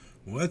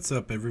What's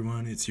up,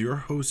 everyone? It's your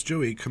host,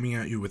 Joey, coming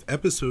at you with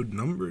episode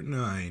number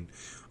 9.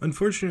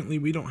 Unfortunately,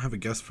 we don't have a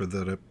guest for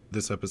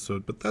this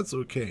episode, but that's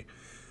okay.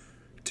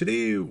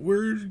 Today,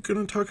 we're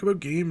going to talk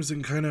about games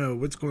and kind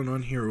of what's going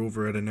on here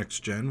over at a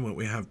Next Gen, what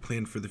we have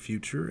planned for the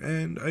future,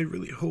 and I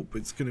really hope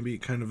it's going to be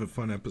kind of a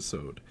fun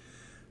episode.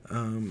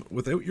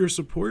 Without your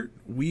support,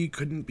 we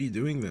couldn't be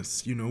doing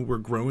this. You know, we're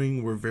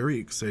growing, we're very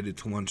excited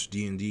to launch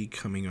D&D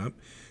coming up,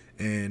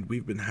 and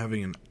we've been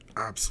having an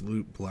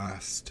absolute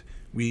blast.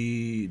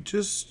 We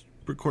just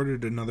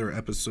recorded another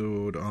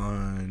episode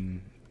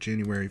on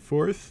January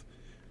 4th,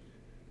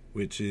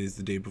 which is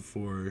the day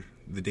before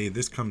the day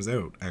this comes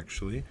out,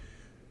 actually.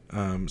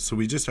 So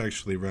we just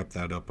actually wrapped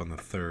that up on the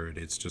 3rd.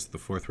 It's just the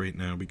 4th right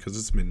now because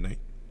it's midnight.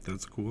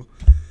 That's cool.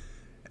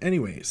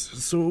 Anyways,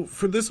 so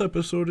for this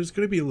episode, it's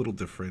going to be a little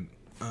different.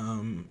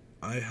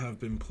 I have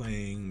been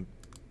playing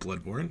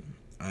Bloodborne.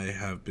 I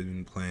have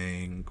been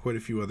playing quite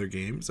a few other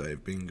games.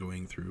 I've been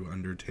going through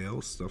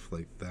Undertale, stuff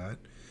like that.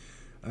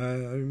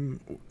 I'm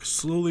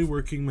slowly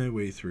working my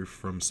way through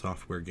From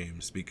Software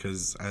games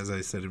because, as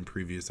I said in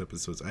previous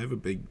episodes, I have a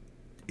big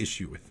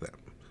issue with them.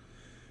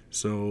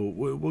 So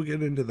we'll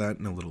get into that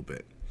in a little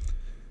bit.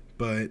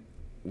 But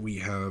we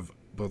have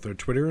both our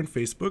Twitter and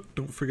Facebook.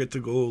 Don't forget to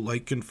go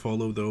like and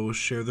follow those,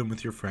 share them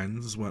with your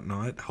friends,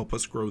 whatnot. Help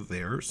us grow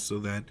there so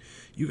that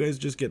you guys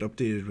just get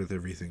updated with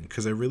everything.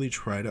 Because I really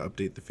try to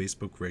update the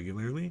Facebook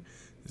regularly.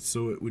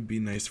 So it would be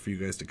nice for you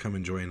guys to come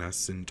and join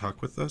us and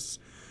talk with us.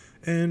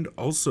 And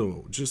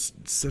also,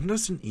 just send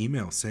us an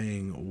email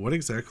saying what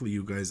exactly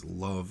you guys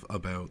love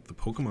about the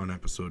Pokemon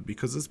episode,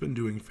 because it's been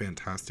doing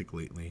fantastic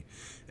lately.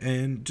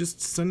 And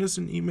just send us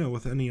an email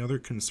with any other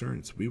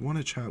concerns. We want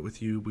to chat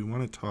with you. We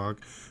want to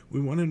talk.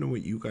 We want to know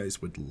what you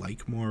guys would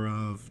like more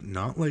of,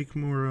 not like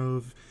more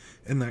of,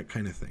 and that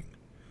kind of thing.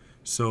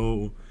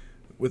 So,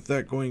 with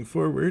that going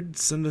forward,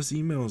 send us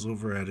emails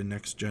over at a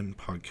Next Gen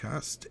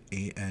Podcast,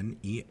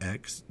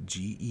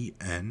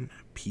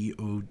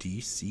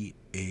 ANEXGENPODCASTS,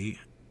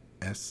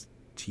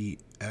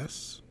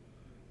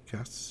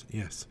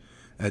 yes,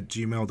 at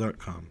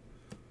gmail.com.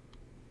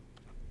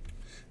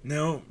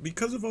 Now,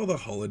 because of all the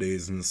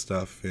holidays and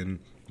stuff, and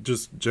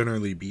just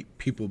generally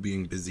people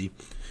being busy,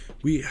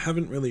 we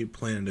haven't really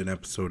planned an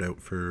episode out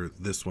for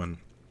this one.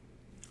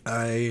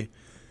 I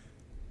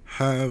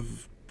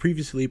have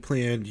previously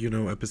planned,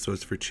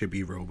 episodes for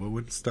Chibi Robo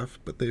and stuff,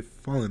 but they've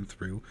fallen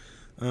through.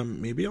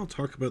 Maybe I'll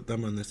talk about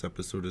them on this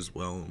episode as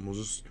well, and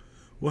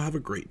we'll have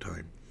a great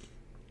time.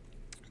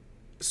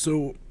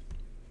 So,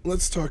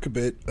 let's talk a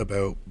bit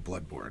about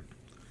Bloodborne.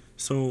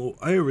 So,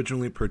 I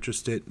originally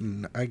purchased it,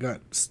 and I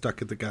got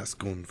stuck at the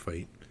Gascoigne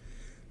fight.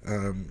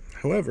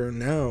 However,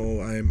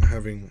 now I'm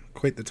having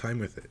quite the time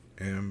with it.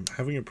 I'm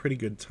having a pretty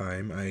good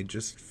time. I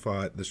just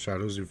fought the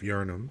Shadows of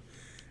Yharnam,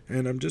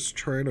 and I'm just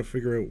trying to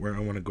figure out where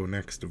I want to go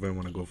next. If I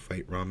want to go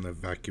fight Rom the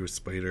Vacuous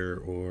Spider,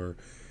 or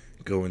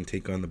go and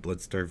take on the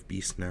Bloodstarved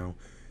Beast now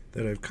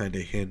that I've kind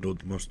of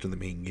handled most of the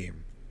main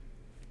game.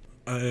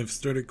 I've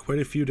started quite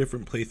a few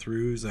different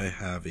playthroughs. I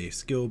have a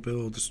skill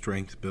build, a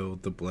strength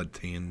build, the Blood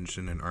Tinge,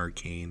 and an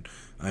arcane.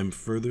 I'm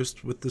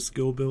furthest with the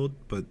skill build,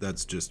 but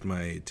that's just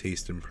my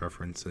taste and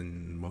preference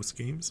in most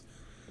games.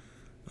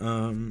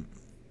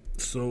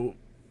 So,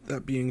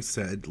 that being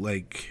said,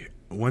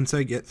 once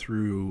I get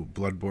through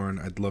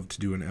Bloodborne, I'd love to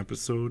do an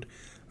episode.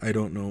 I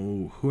don't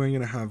know who I'm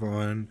going to have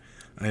on.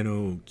 I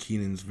know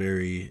Keenan's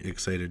very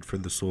excited for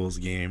the Souls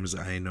games.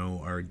 I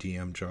know our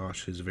DM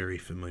Josh is very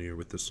familiar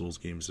with the Souls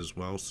games as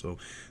well. So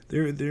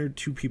there are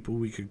two people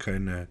we could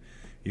kind of,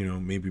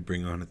 maybe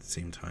bring on at the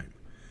same time.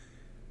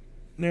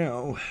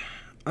 Now,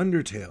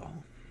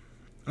 Undertale.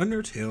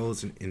 Undertale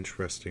is an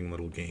interesting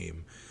little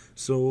game.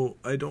 So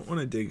I don't want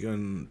to dig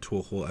into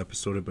a whole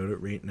episode about it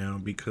right now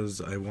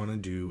because I want to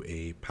do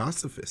a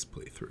pacifist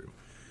playthrough.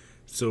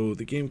 So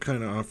the game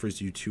kind of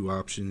offers you two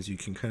options. You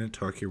can kind of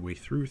talk your way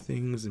through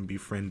things and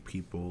befriend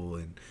people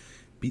and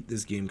beat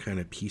this game kind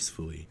of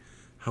peacefully.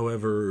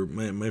 However,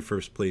 my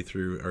first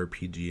playthrough,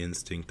 RPG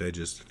Instinct, I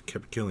just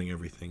kept killing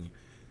everything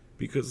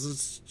because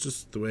it's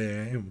just the way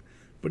I am.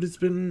 But it's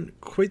been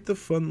quite the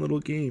fun little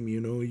game,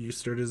 You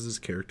start as this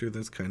character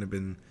that's kind of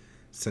been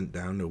sent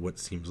down to what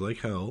seems like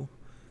hell,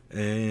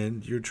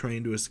 and you're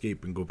trying to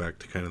escape and go back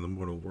to kind of the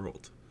mortal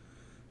world.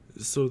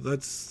 So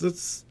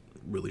that's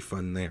really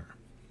fun there.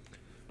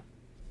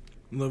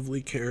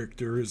 Lovely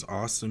characters,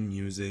 awesome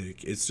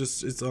music.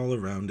 It's all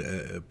around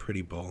a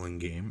pretty ballin'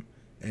 game.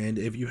 And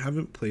if you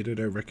haven't played it,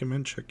 I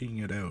recommend checking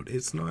it out.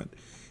 It's not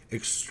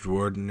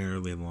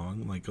extraordinarily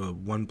long. Like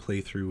one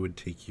playthrough would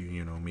take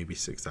you, maybe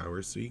 6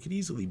 hours. So you could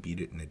easily beat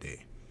it in a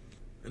day.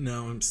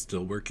 Now I'm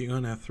still working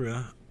on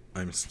Ethra.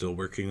 I'm still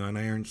working on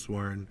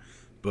Ironsworn.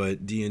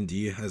 But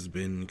D&D has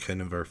been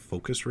kind of our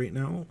focus right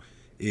now,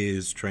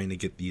 is trying to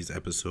get these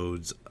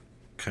episodes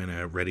kind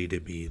of ready to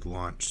be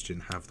launched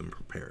and have them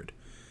prepared.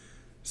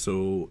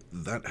 So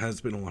that has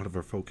been a lot of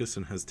our focus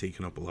and has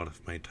taken up a lot of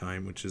my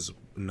time, which is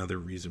another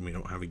reason we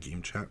don't have a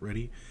game chat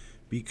ready,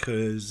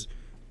 because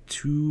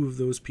two of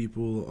those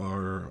people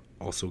are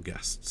also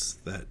guests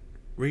that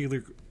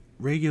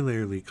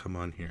regularly come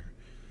on here.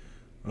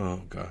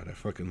 Oh god, I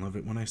fucking love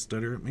it when I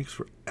stutter. It makes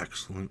for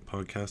excellent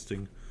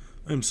podcasting.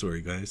 I'm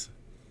sorry, guys.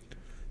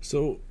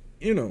 So,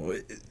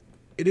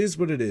 it is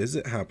what it is.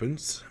 It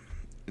happens.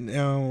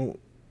 Now,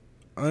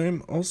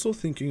 I'm also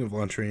thinking of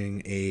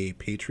launching a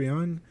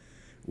Patreon,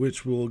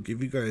 which will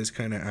give you guys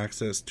kind of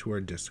access to our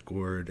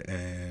Discord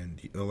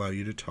and allow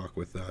you to talk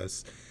with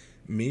us.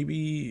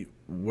 Maybe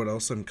what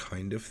else I'm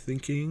kind of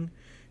thinking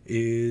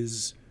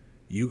is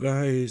you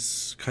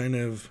guys kind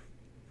of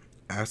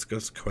ask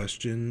us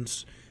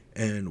questions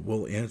and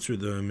we'll answer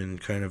them in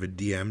kind of a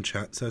DM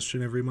chat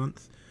session every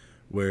month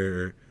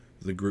where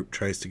the group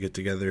tries to get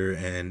together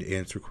and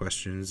answer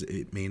questions.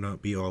 It may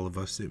not be all of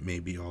us, it may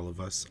be all of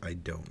us, I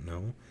don't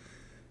know.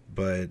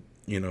 But,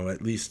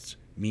 at least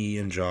me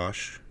and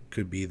Josh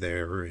could be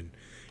there and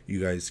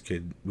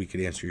we could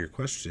answer your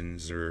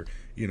questions, or,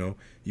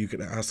 you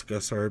could ask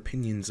us our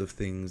opinions of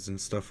things and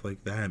stuff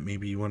like that.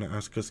 Maybe you want to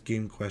ask us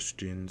game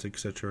questions,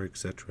 etc.,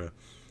 etc.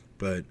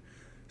 But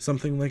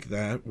something like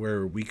that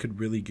where we could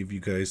really give you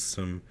guys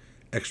some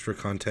extra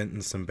content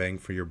and some bang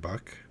for your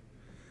buck.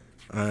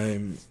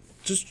 I'm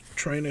just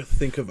trying to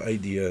think of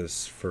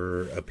ideas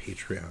for a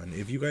Patreon.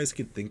 If you guys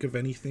could think of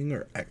anything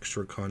or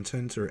extra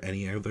content or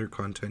any other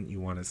content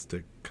you want us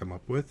to come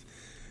up with,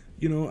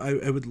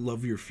 I would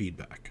love your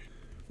feedback.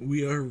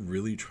 We are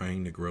really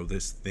trying to grow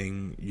this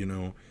thing,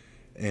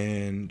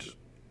 and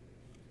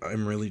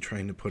I'm really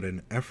trying to put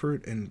an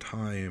effort and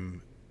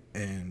time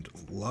and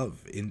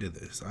love into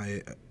this.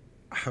 I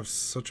have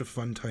such a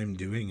fun time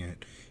doing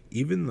it,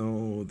 even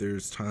though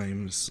there's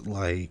times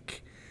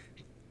like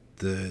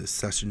the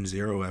Session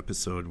Zero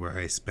episode where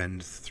I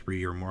spend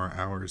 3 or more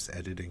hours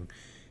editing.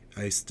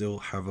 I still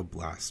have a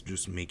blast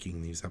just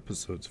making these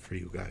episodes for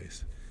you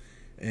guys.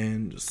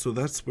 And so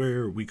that's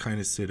where we kind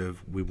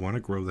of we want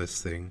to grow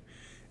this thing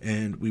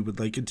and we would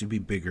like it to be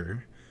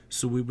bigger.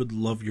 So we would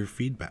love your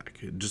feedback.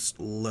 Just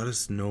let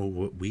us know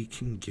what we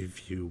can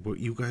give you, what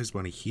you guys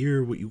want to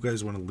hear, what you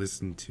guys want to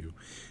listen to.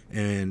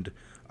 And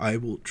I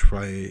will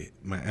try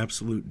my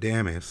absolute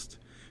damnest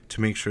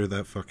to make sure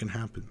that fucking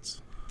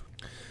happens.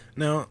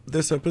 Now,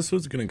 this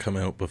episode's going to come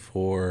out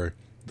before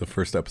the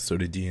first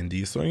episode of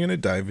D&D, so I'm going to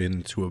dive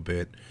into a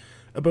bit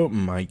about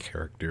my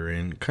character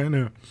and kind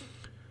of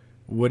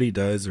what he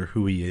does or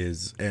who he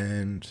is.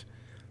 And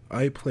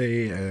I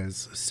play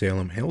as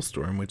Salem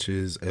Hailstorm, which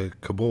is a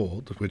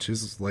kobold, which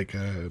is like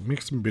a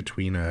mix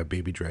between a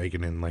baby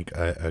dragon and like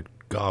a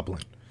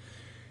goblin.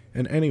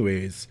 And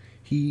anyways,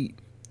 he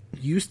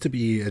used to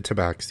be a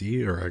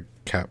tabaxi or a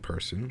cat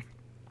person.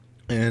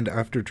 And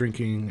after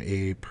drinking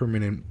a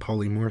permanent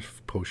polymorph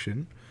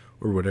potion,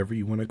 or whatever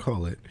you want to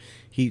call it,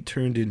 he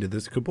turned into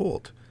this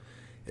kobold.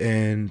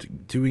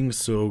 And doing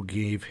so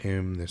gave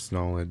him this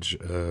knowledge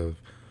of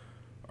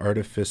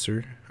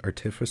artificer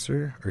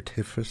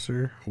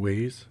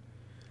ways.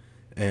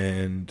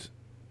 And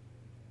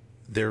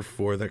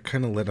therefore, that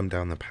kind of led him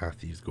down the path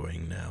he's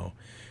going now.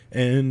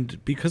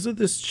 And because of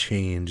this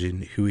change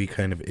in who he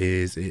kind of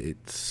is,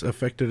 it's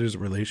affected his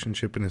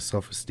relationship and his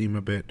self-esteem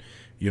a bit.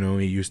 He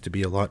used to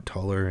be a lot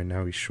taller and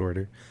now he's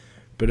shorter.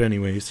 But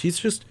anyways,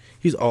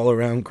 he's all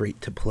around great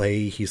to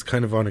play. He's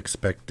kind of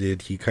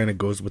unexpected. He kind of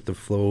goes with the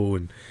flow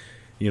and,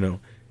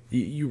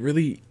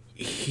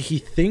 he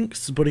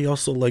thinks, but he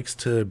also likes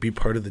to be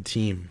part of the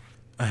team.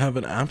 I have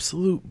an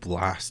absolute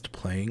blast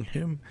playing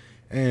him.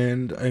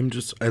 And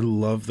I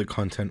love the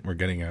content we're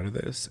getting out of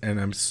this, and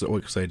I'm so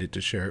excited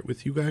to share it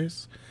with you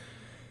guys.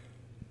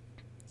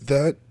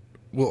 That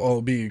will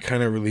all be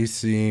kind of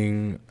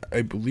releasing,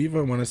 I believe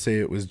I want to say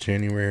it was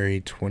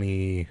January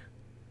 24th,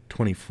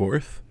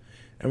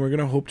 and we're going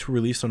to hope to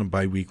release on a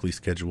bi-weekly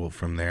schedule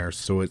from there,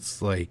 so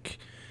it's like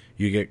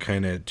you get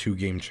kind of 2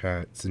 game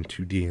chats and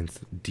 2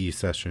 D&D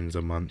sessions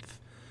a month.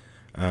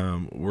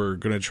 We're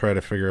going to try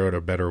to figure out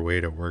a better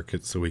way to work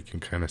it so we can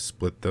kind of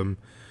split them,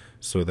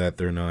 so that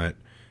they're not,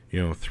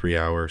 3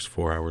 hours,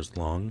 4 hours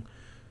long.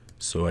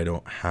 So I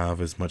don't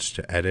have as much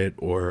to edit,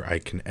 or I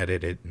can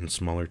edit it in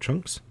smaller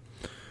chunks.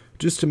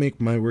 Just to make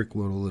my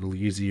workload a little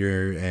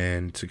easier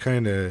and to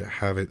kind of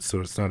have it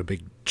so it's not a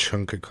big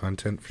chunk of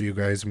content for you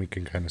guys and we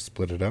can kind of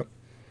split it up.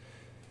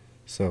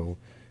 So,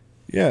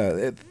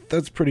 yeah,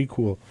 that's pretty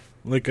cool.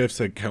 Like I've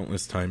said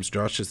countless times,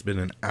 Josh has been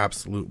an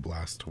absolute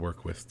blast to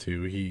work with,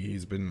 too.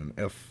 He's been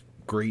a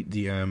great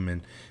DM,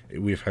 and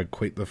we've had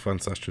quite the fun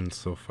sessions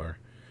so far.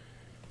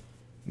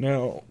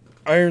 Now,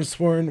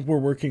 Ironsworn we're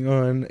working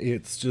on.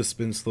 It's just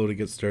been slow to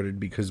get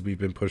started because we've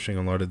been pushing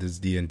a lot of this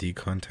D&D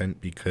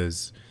content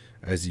because,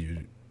 as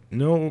you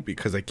know,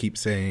 because I keep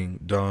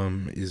saying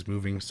Dom is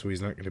moving, so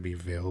he's not going to be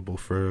available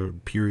for a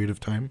period of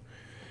time.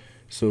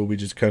 So we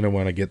just kind of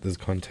want to get this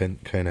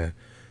content kind of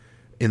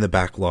in the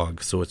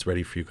backlog so it's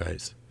ready for you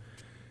guys.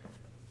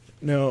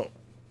 Now,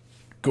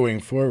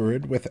 going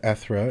forward with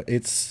Ethra,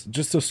 it's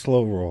just a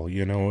slow roll,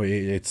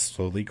 it's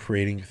slowly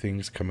creating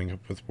things, coming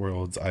up with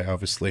worlds. I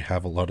obviously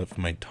have a lot of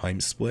my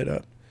time split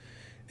up,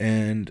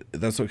 and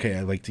that's okay.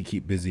 I like to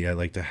keep busy. I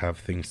like to have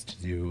things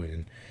to do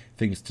and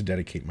things to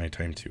dedicate my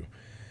time to.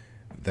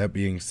 That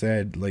being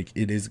said,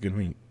 it is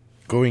going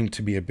going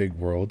to be a big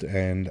world,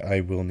 and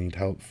I will need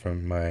help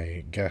from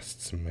my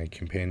guests and my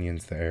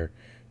companions there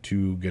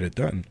to get it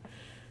done.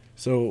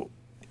 So,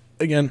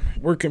 again,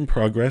 work in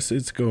progress.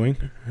 It's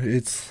going.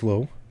 It's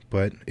slow,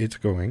 but it's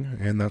going,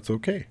 and that's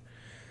okay.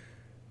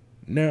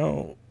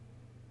 Now,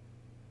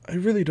 I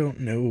really don't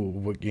know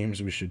what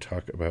games we should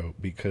talk about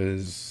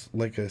because,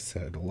 like I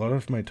said, a lot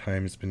of my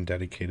time has been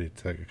dedicated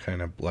to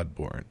kind of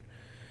Bloodborne.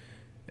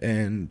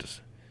 And,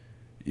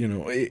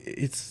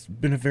 it's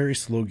been a very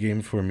slow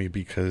game for me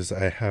because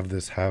I have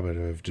this habit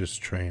of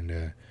just trying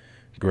to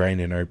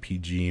grind an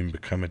RPG and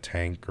become a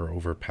tank or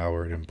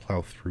overpowered and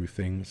plow through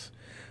things.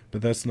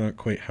 But that's not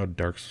quite how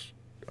Dark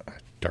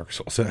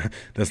Souls,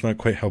 that's not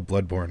quite how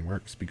Bloodborne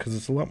works because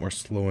it's a lot more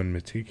slow and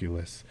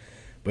meticulous,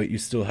 but you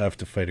still have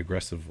to fight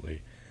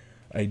aggressively.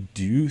 I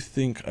do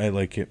think I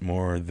like it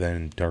more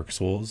than Dark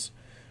Souls,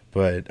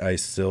 but I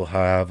still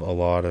have a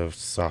lot of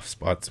soft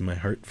spots in my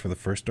heart for the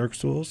first Dark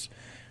Souls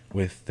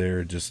with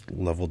their just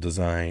level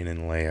design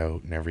and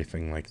layout and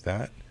everything like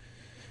that.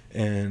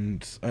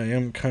 And I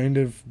am kind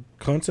of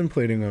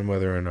contemplating on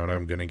whether or not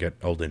I'm going to get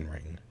Elden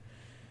Ring.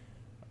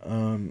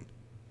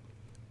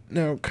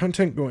 Now,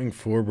 content going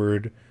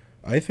forward,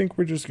 I think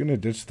we're just going to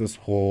ditch this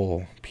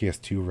whole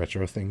PS2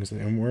 retro things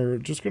and we're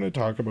just going to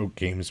talk about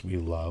games we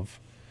love.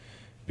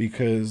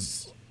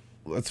 Because,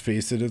 let's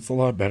face it, it's a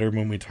lot better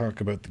when we talk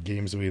about the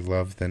games we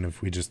love than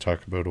if we just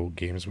talk about old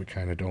games we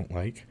kind of don't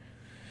like.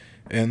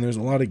 And there's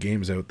a lot of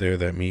games out there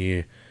that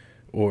me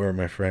or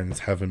my friends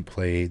haven't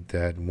played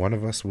that one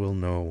of us will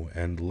know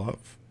and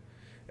love.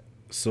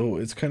 So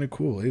it's kind of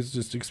cool. It's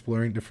just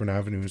exploring different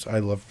avenues. I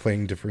love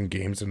playing different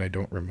games and I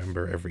don't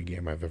remember every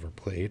game I've ever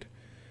played.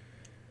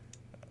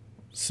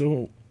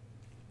 So,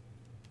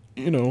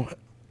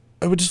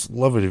 I would just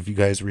love it if you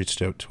guys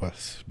reached out to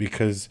us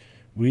because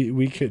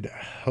we could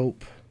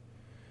help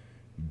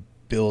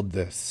build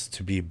this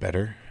to be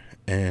better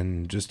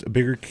and just a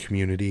bigger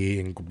community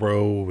and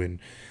grow and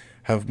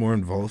have more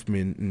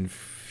involvement and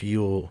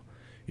feel,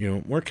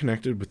 more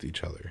connected with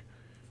each other.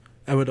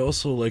 I would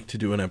also like to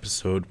do an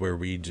episode where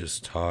we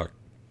just talk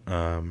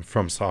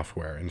From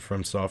Software and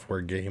From Software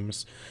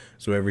games.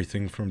 So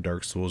everything from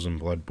Dark Souls and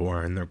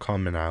Bloodborne, their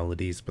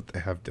commonalities, but they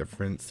have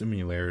different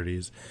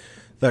similarities,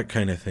 that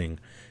kind of thing.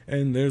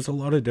 And there's a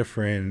lot of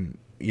different,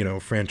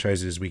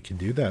 franchises we can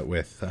do that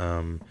with.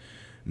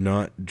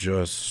 Not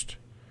just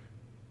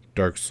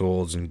Dark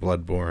Souls and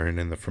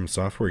Bloodborne and the From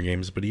Software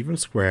games, but even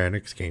Square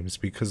Enix games,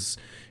 because,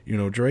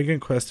 Dragon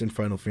Quest and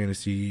Final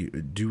Fantasy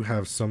do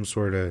have some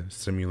sort of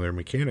similar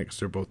mechanics.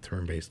 They're both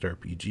turn-based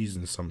RPGs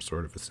in some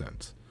sort of a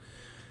sense.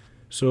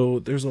 So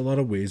there's a lot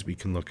of ways we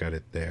can look at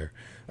it there.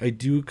 I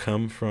do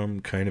come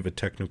from kind of a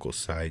technical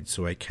side,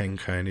 so I can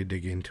kind of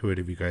dig into it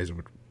if you guys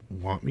would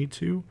want me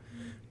to,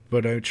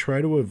 but I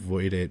try to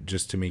avoid it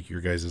just to make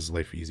your guys'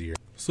 life easier.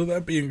 So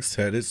that being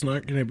said, it's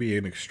not going to be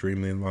an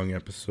extremely long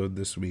episode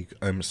this week.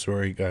 I'm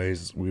sorry,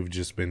 guys. We've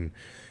just been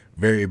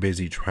very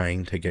busy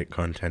trying to get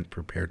content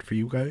prepared for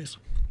you guys.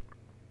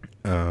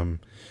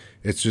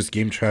 It's just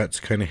Game Chat's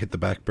kind of hit the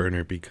back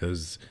burner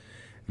because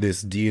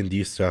this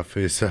D&D stuff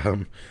is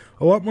a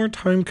lot more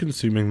time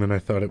consuming than I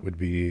thought it would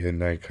be,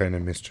 and I kind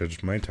of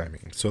misjudged my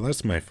timing. So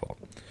that's my fault.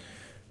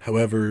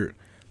 However,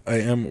 I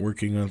am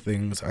working on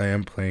things. I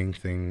am playing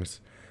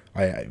things.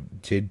 I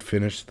did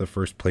finish the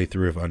first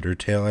playthrough of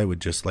Undertale. I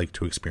would just like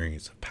to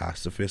experience a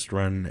pacifist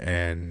run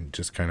and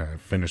just kind of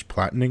finish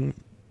platinuming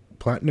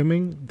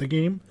the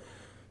game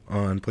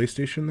on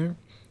PlayStation there.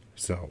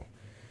 So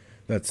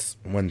that's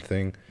one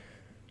thing.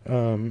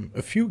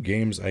 A few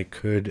games I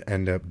could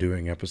end up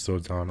doing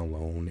episodes on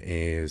alone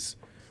is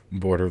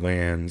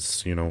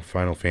Borderlands,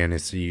 Final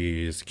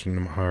Fantasies,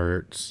 Kingdom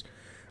Hearts.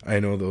 I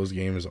know those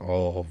games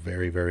all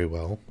very, very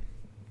well,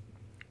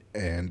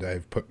 and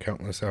I've put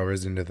countless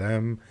hours into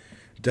them.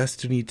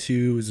 Destiny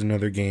 2 is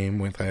another game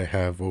with I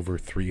have over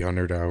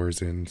 300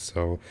 hours in,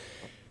 so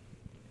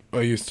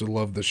I used to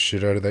love the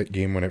shit out of that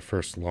game when it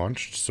first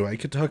launched, so I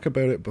could talk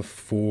about it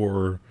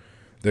before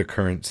the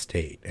current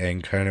state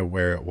and kind of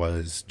where it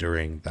was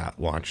during that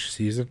launch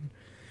season,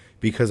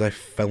 because I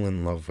fell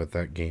in love with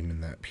that game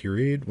in that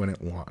period when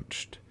it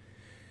launched.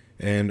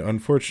 And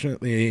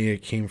unfortunately,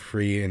 it came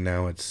free, and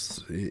now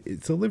it's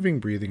a living,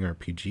 breathing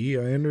RPG.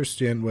 I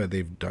understand why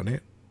they've done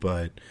it,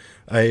 but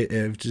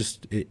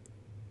it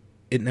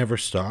never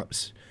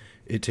stops.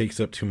 It takes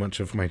up too much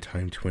of my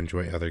time to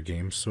enjoy other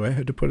games, so I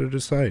had to put it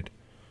aside.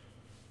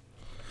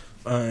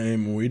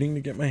 I'm waiting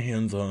to get my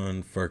hands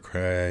on Far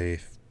Cry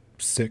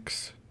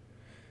 6,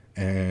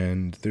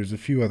 and there's a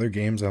few other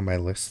games on my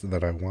list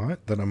that I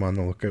want, that I'm on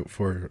the lookout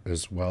for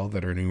as well,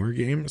 that are newer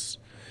games.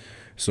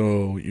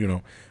 So,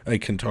 I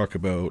can talk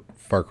about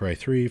Far Cry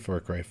 3, Far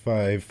Cry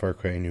 5, Far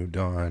Cry New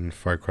Dawn,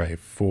 Far Cry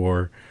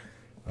 4.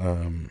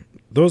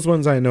 Those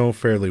ones I know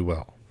fairly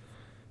well.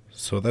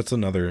 So that's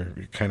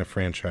another kind of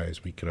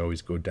franchise we could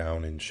always go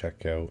down and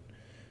check out.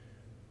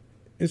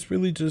 It's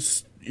really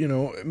just,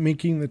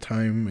 making the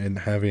time and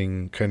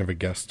having kind of a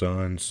guest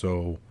on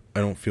so I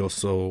don't feel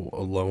so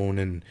alone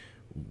and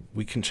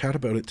we can chat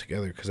about it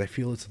together, because I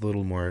feel it's a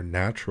little more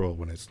natural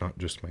when it's not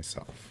just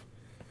myself.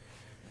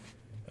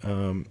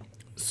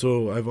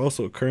 So I've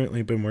also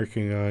currently been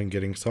working on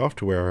getting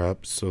software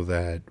up so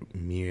that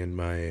me and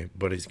my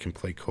buddies can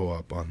play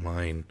co-op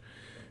online,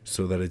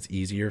 so that it's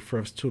easier for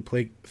us to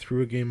play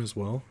through a game as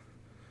well.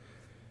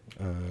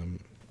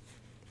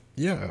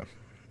 Yeah,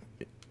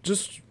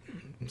 just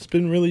it's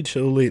been really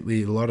chill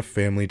lately. A lot of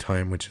family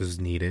time, which is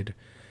needed.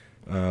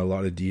 A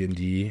lot of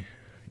D&D.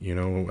 You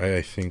know,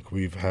 I think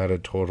we've had a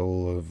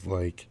total of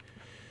like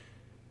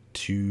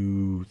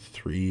 2,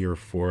 3, or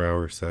 4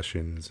 hour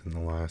sessions in the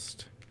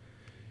last,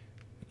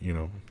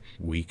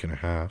 week and a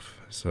half.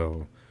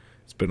 So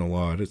it's been a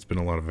lot. It's been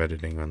a lot of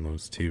editing on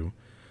those too.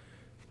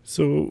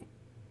 So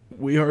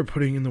we are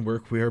putting in the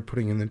work. We are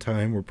putting in the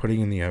time. We're putting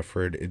in the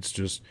effort.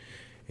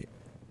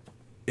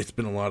 It's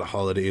been a lot of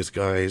holidays,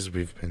 guys.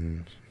 We've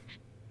been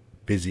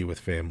busy with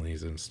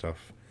families and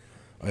stuff.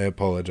 I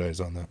apologize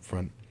on that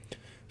front.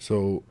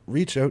 So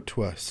reach out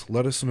to us.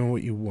 Let us know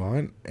what you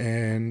want,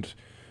 and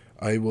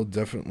I will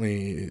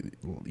definitely,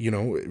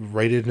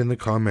 write it in the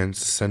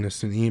comments. Send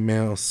us an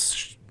email,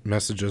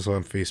 message us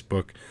on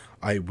Facebook.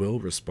 I will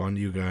respond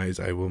to you guys.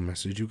 I will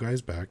message you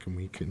guys back, and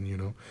we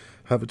can,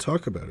 have a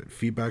talk about it.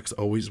 Feedback's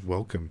always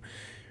welcome.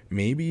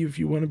 Maybe if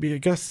you want to be a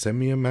guest, send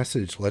me a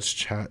message. Let's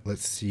chat.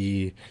 Let's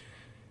see,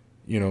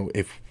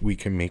 if we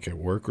can make it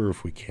work or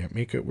if we can't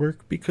make it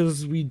work,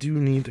 because we do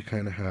need to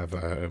kind of have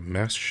a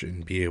mesh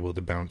and be able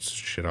to bounce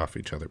shit off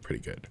each other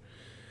pretty good.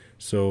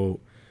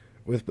 So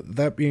with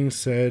that being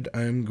said,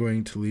 I'm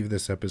going to leave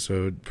this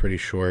episode pretty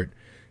short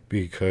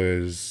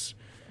because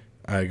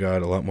I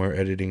got a lot more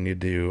editing to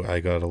do.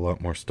 I got a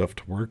lot more stuff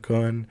to work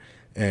on,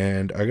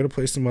 and I gotta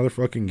play some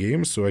motherfucking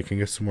games so I can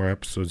get some more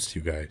episodes to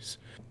you guys.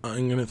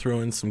 I'm going to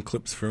throw in some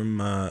clips from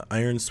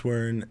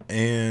Ironsworn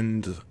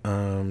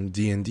and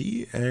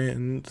D&D,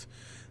 and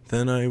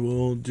then I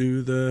will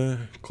do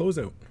the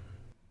closeout.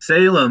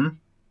 Salem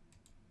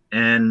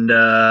and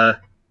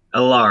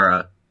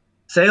Alara.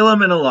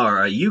 Salem and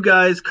Alara, you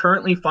guys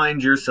currently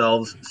find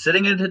yourselves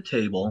sitting at a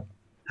table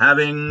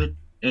having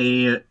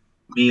a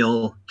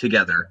meal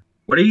together.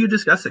 What are you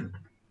discussing?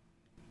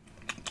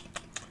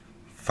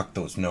 Fuck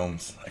those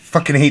gnomes. I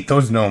fucking hate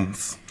those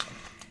gnomes.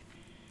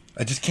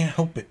 I just can't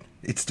help it.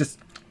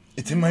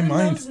 It's in my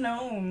mind. Those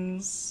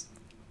gnomes.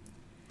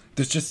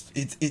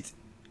 It's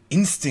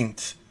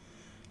instinct.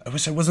 I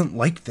wish I wasn't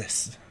like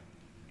this.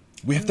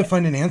 We have to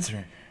find an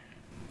answer.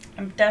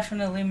 I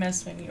definitely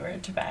miss when you were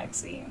at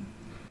Tabaxi.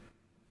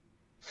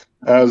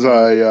 As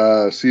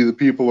I see the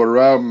people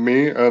around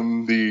me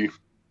and the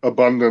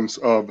abundance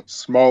of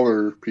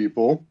smaller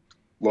people,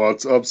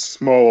 lots of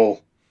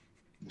small,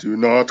 do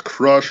not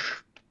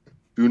crush,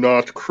 and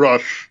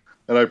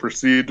I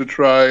proceed to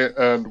try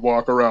and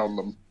walk around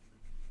them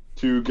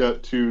to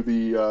get to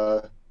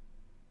the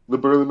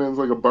burly man's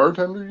like a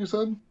bartender, you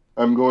said?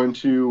 I'm going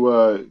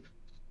to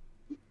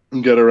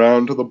get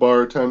around to the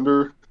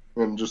bartender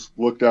and just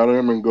look down at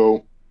him and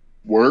go,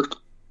 work?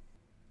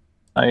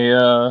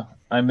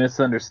 I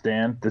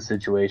misunderstand the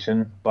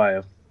situation by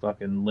a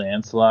fucking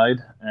landslide,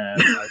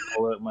 and I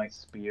pull out my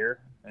spear,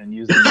 and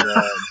using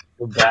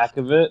the back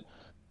of it,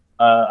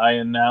 I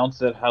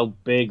announce at how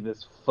big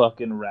this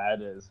fucking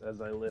rat is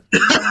as I lift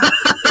it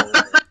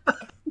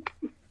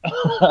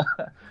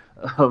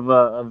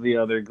of the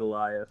other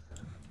Goliath,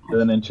 and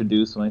then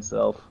introduce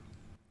myself.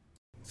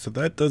 So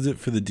that does it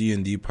for the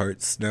D&D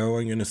parts. Now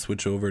I'm going to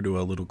switch over to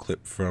a little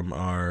clip from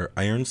our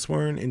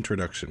Ironsworn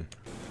introduction.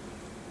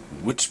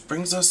 Which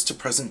brings us to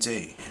present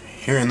day,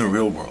 here in the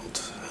real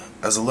world.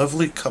 As a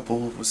lovely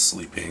couple was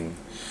sleeping,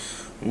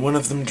 one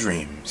of them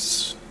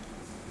dreams.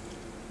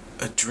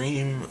 A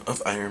dream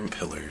of iron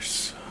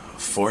pillars,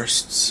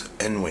 forests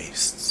and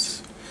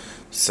wastes,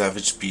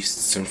 savage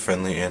beasts and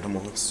friendly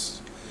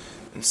animals,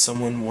 and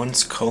someone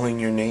once calling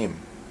your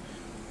name.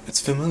 It's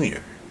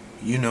familiar.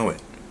 You know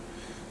it.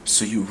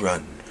 So you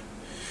run.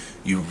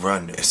 You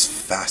run as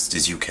fast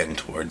as you can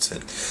towards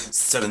it.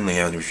 Suddenly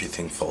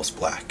everything falls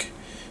black.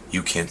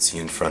 You can't see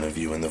in front of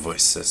you, and the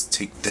voice says,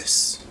 "Take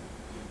this.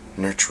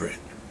 Nurture it.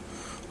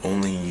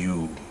 Only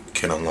you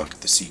can unlock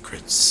the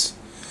secrets."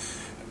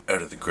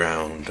 Out of the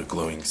ground, a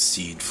glowing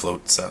seed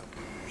floats up.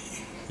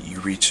 You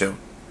reach out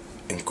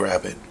and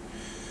grab it,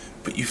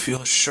 but you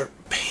feel a sharp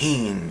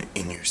pain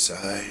in your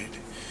side.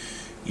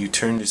 You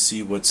turn to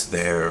see what's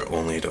there,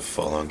 only to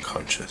fall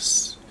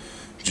unconscious.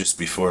 Just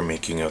before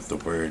making out the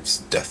words,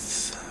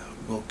 "Death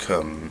will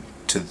come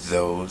to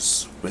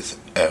those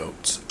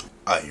without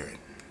iron."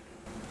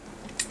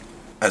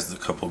 As the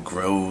couple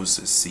grows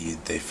a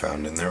seed they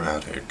found in their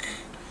attic,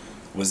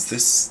 was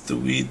this the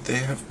weed they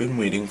have been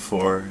waiting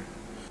for?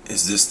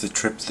 Is this the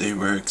trip they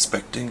were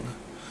expecting?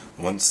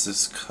 Once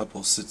this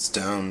couple sits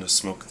down to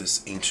smoke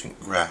this ancient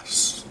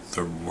grass,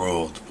 the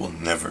world will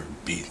never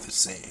be the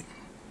same.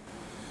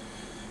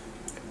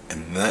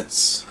 And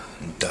let's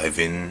dive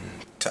in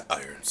to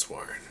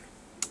Ironsworn.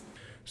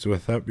 So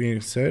with that being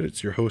said,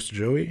 it's your host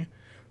Joey.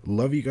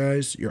 Love you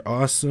guys. You're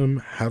awesome.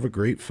 Have a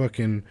great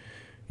fucking,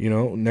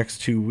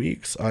 next 2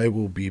 weeks. I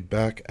will be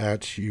back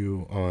at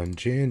you on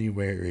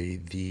January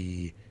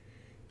the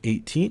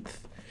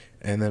 18th.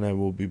 And then I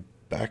will be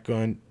back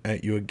on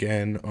at you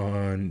again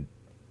on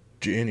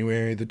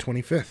January the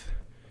 25th.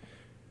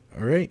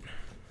 All right.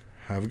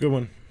 Have a good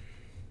one.